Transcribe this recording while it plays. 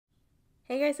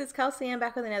Hey guys, it's Kelsey. I'm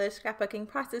back with another scrapbooking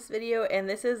process video, and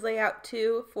this is layout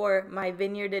 2 for my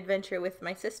vineyard adventure with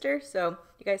my sister. So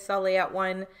you guys saw layout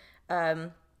 1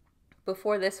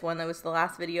 before this one. That was the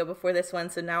last video before this one.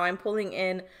 So now I'm pulling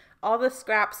in all the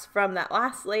scraps from that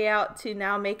last layout to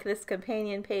now make this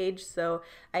companion page. So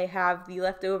I have the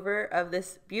leftover of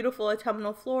this beautiful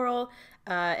autumnal floral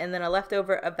and then a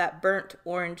leftover of that burnt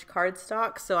orange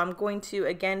cardstock. So I'm going to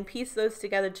again piece those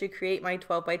together to create my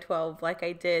 12 by 12 like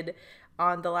I did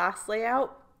on the last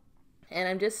layout. And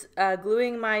I'm just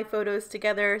gluing my photos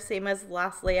together, same as the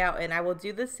last layout, and I will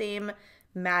do the same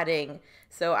matting.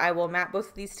 So I will mat both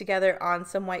of these together on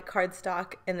some white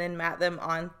cardstock and then mat them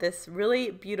on this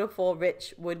really beautiful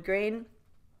rich wood grain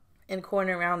and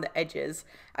corner around the edges.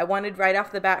 I wanted right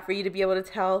off the bat for you to be able to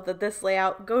tell that this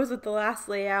layout goes with the last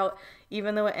layout,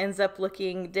 even though it ends up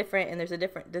looking different and there's a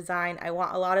different design. I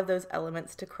want a lot of those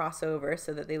elements to cross over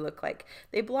so that they look like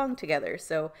they belong together.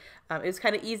 So it was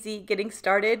kind of easy getting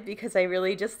started because I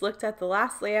really just looked at the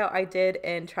last layout I did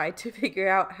and tried to figure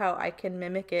out how I can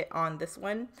mimic it on this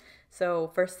one.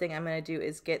 So first thing I'm going to do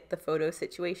is get the photo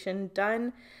situation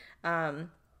done.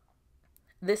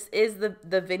 This is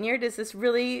the vineyard is this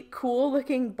really cool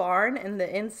looking barn, and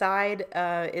the inside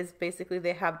is basically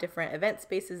they have different event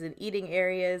spaces and eating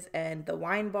areas and the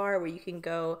wine bar where you can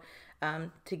go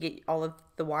to get all of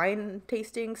the wine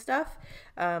tasting stuff.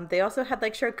 They also had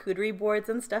like charcuterie boards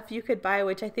and stuff you could buy,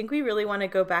 which I think we really want to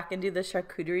go back and do the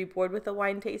charcuterie board with the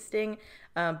wine tasting.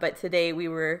 But today we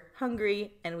were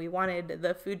hungry and we wanted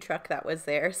the food truck that was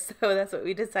there. So that's what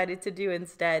we decided to do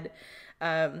instead.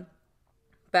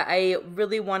 But I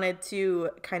really wanted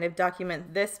to kind of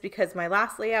document this because my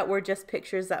last layout were just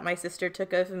pictures that my sister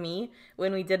took of me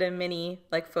when we did a mini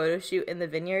like photo shoot in the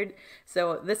vineyard.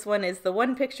 So this one is the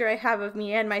one picture I have of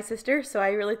me and my sister, so I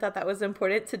really thought that was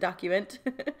important to document.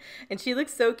 And she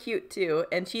looks so cute too,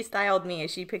 and she styled me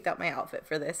as she picked out my outfit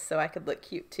for this so I could look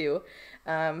cute too.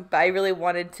 But I really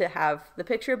wanted to have the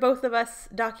picture of both of us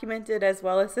documented as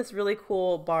well as this really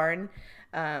cool barn.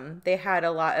 They had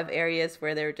a lot of areas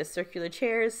where there were just circular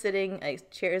chairs sitting,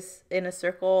 like chairs in a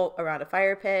circle around a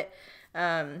fire pit.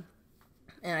 And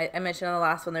I mentioned on the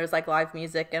last one, there was like live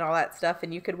music and all that stuff,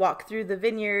 and you could walk through the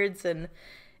vineyards, and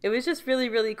it was just really,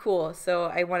 really cool. So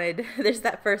I wanted, there's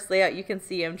that first layout you can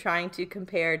see I'm trying to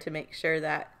compare to make sure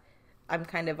that I'm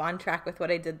kind of on track with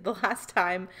what I did the last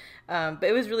time, but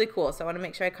it was really cool. So I want to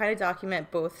make sure I kind of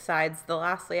document both sides. The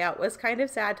last layout was kind of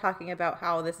sad, talking about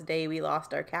how this day we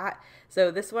lost our cat. So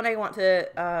this one I want to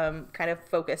kind of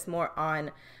focus more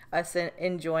on us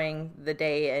enjoying the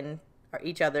day and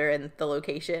each other and the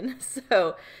location.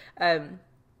 So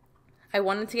I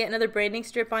wanted to get another branding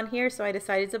strip on here, so I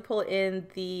decided to pull in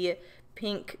the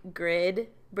pink grid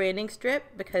branding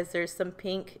strip because there's some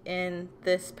pink in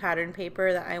this pattern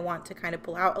paper that I want to kind of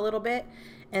pull out a little bit.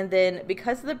 And then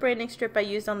because the branding strip I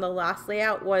used on the last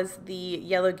layout was the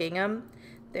yellow gingham,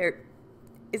 there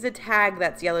is a tag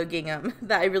that's yellow gingham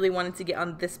that I really wanted to get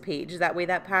on this page. That way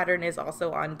that pattern is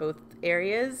also on both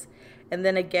areas. And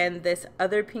then again, this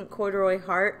other pink corduroy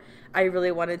heart, I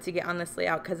really wanted to get on this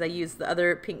layout because I used the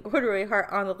other pink corduroy heart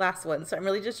on the last one. So I'm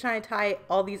really just trying to tie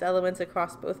all these elements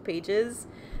across both pages.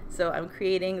 So I'm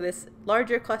creating this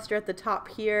larger cluster at the top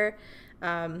here.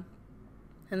 And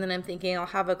then I'm thinking I'll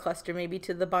have a cluster maybe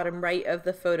to the bottom right of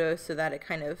the photo so that it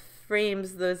kind of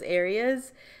frames those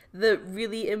areas. The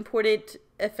really important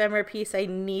ephemera piece I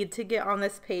need to get on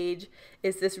this page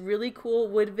is this really cool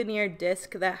wood veneer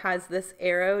disc that has this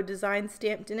arrow design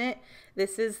stamped in it.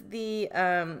 This is the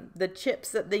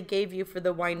chips that they gave you for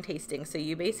the wine tasting. So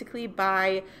you basically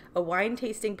buy a wine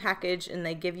tasting package and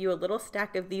they give you a little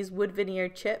stack of these wood veneer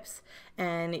chips,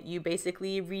 and you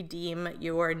basically redeem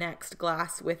your next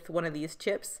glass with one of these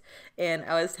chips. And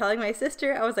I was telling my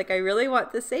sister, I was like, I really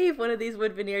want to save one of these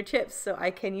wood veneer chips so I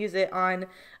can use it on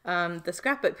the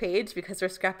scrapbook page because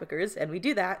we're scrapbookers and we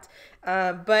do that.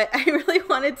 But I really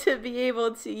wanted to be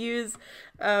able to use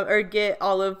or get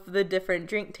all of the different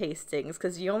drink tastings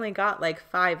because you only got like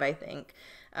 5, I think.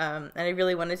 And I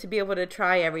really wanted to be able to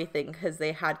try everything because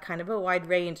they had kind of a wide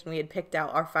range, and we had picked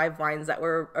out our 5 wines that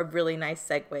were a really nice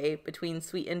segue between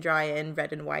sweet and dry and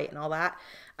red and white and all that.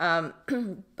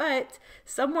 But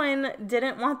someone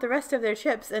didn't want the rest of their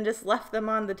chips and just left them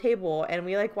on the table, and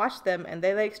we like watched them and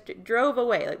they like drove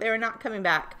away, like they were not coming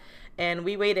back. And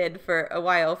we waited for a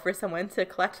while for someone to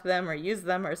collect them or use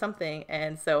them or something.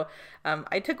 And so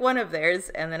I took one of theirs,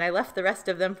 and then I left the rest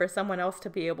of them for someone else to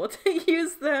be able to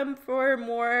use them for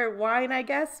more wine, I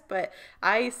guess. But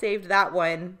I saved that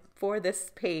one for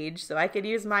this page so I could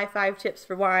use my 5 chips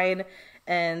for wine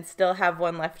and still have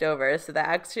one left over. So that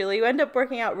actually ended up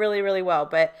working out really, really well.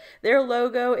 But their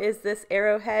logo is this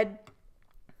arrowhead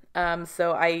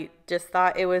So I just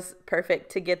thought it was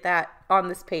perfect to get that on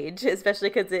this page, especially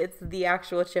because it's the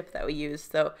actual chip that we use.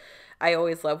 So I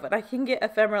always love when I can get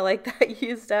ephemera like that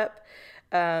used up.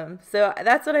 So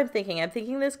that's what I'm thinking. I'm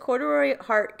thinking this corduroy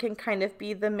heart can kind of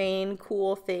be the main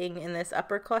cool thing in this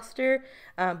upper cluster,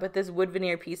 but this wood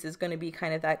veneer piece is going to be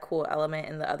kind of that cool element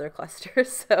in the other cluster.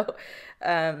 So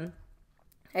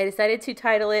I decided to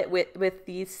title it with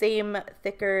the same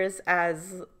thickers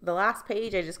as the last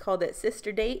page. I just called it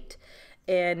Sister Date.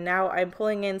 And now I'm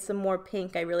pulling in some more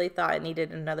pink. I really thought it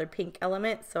needed another pink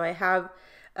element. So I have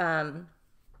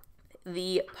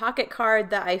the pocket card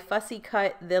that I fussy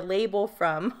cut the label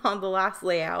from on the last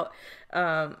layout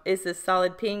is this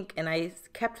solid pink, and I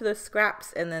kept those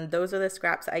scraps, and then those are the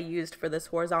scraps I used for this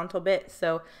horizontal bit.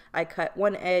 So I cut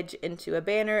one edge into a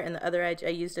banner, and the other edge I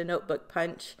used a notebook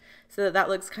punch, so that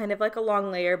looks kind of like a long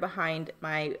layer behind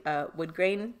my wood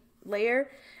grain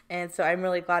layer. And so I'm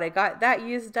really glad I got that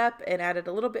used up and added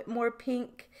a little bit more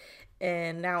pink.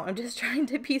 And now I'm just trying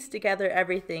to piece together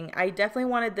everything. I definitely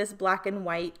wanted this black and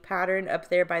white pattern up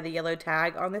there by the yellow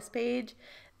tag on this page.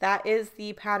 That is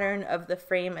the pattern of the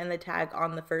frame and the tag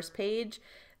on the first page.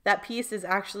 That piece is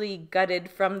actually gutted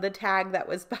from the tag that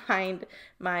was behind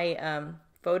my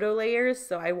photo layers.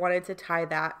 So I wanted to tie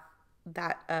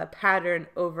that pattern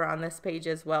over on this page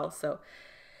as well. So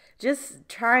just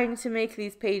trying to make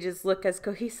these pages look as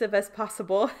cohesive as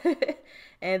possible.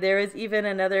 And there is even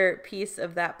another piece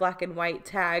of that black and white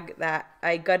tag that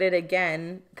I gutted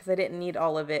again because I didn't need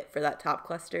all of it for that top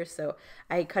cluster. So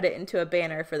I cut it into a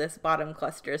banner for this bottom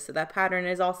cluster. So that pattern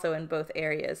is also in both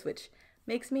areas, which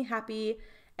makes me happy.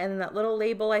 And then that little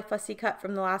label I fussy cut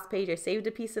from the last page, I saved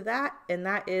a piece of that, and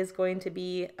that is going to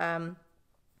be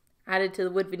added to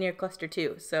the wood veneer cluster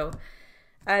too. So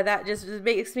that just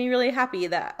makes me really happy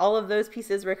that all of those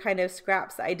pieces were kind of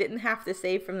scraps that I didn't have to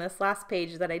save from this last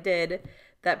page that I did,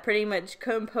 that pretty much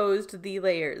composed the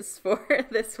layers for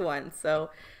this one. So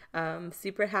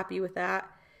super happy with that.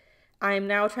 I'm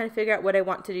now trying to figure out what I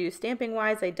want to do stamping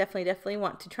wise. I definitely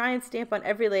want to try and stamp on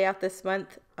every layout this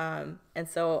month. And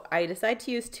so I decided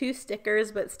to use 2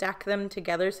 stickers but stack them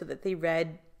together so that they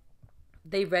read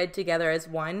together as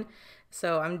one.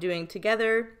 So I'm doing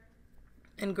together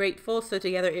and grateful, so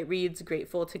together it reads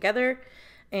grateful together.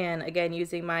 And again,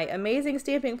 using my amazing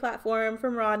stamping platform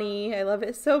from Ronnie. I love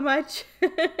it so much.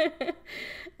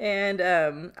 And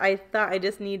I thought I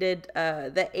just needed,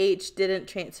 the H didn't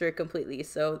transfer completely.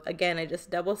 So again, I just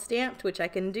double stamped, which I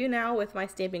can do now with my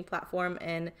stamping platform,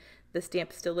 and the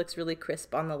stamp still looks really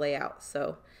crisp on the layout.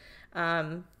 So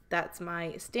that's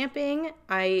my stamping.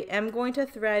 I am going to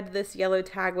thread this yellow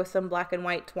tag with some black and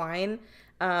white twine.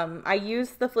 I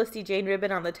used the Felicity Jane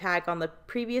ribbon on the tag on the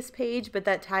previous page, but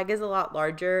that tag is a lot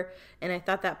larger, and I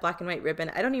thought that black and white ribbon,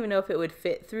 I don't even know if it would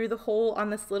fit through the hole on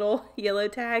this little yellow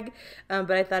tag, but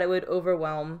I thought it would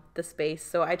overwhelm the space.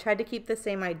 So I tried to keep the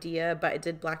same idea, but I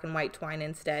did black and white twine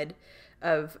instead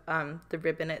of the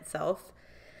ribbon itself.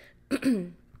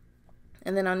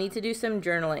 And then I'll need to do some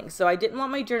journaling. So I didn't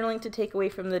want my journaling to take away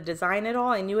from the design at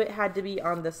all. I knew it had to be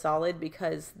on the solid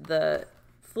because the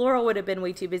floral would have been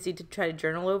way too busy to try to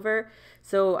journal over.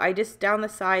 So I just down the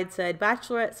side said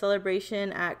bachelorette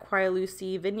celebration at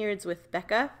Lucy Vineyards with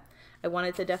Becca. I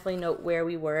wanted to definitely note where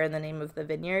we were and the name of the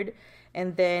vineyard.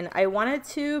 And then I wanted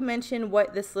to mention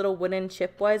what this little wooden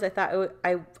chip was. I thought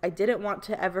I didn't want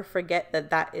to ever forget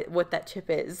what that chip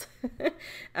is.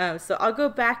 So I'll go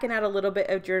back and add a little bit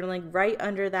of journaling right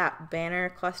under that banner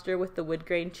cluster with the wood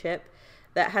grain chip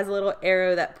that has a little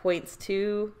arrow that points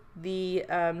to the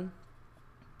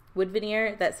wood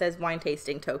veneer that says wine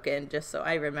tasting token, just so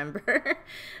I remember.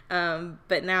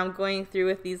 But now I'm going through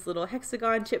with these little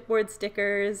hexagon chipboard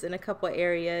stickers in a couple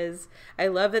areas. I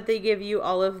love that they give you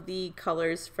all of the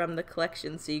colors from the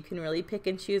collection, so you can really pick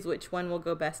and choose which one will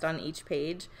go best on each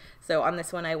page. So on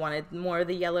this one I wanted more of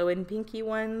the yellow and pinky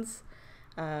ones.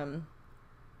 And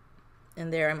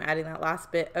there I'm adding that last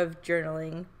bit of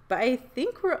journaling. But I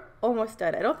think we're almost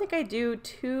done. I don't think I do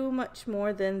too much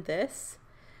more than this.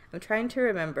 I'm trying to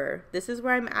remember. This is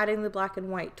where I'm adding the black and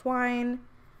white twine.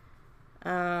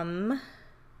 Yeah,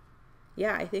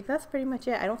 I think that's pretty much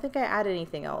it. I don't think I add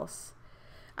anything else.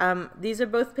 These are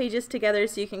both pages together,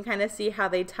 so you can kind of see how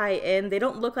they tie in. They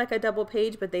don't look like a double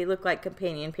page, but they look like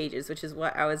companion pages, which is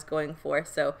what I was going for.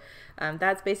 So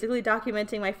that's basically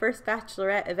documenting my first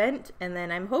bachelorette event, and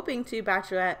then I'm hoping to do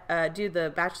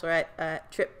the bachelorette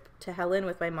trip to Helen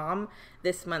with my mom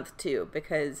this month too,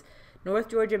 because North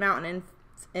Georgia Mountain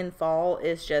in fall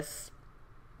is just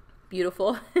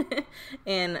beautiful.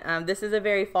 And this is a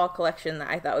very fall collection that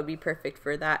I thought would be perfect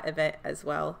for that event as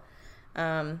well.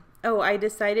 Oh, I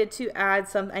decided to add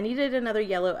some, I needed another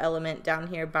yellow element down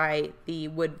here by the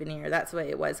wood veneer. That's what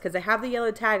it was, because I have the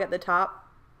yellow tag at the top.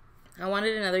 I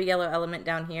wanted another yellow element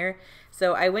down here.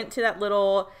 So I went to that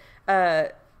little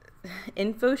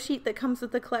info sheet that comes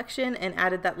with the collection and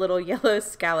added that little yellow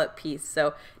scallop piece.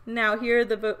 So now here are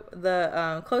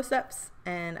the close-ups,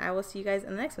 and I will see you guys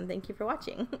in the next one. Thank you for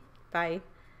watching. Bye.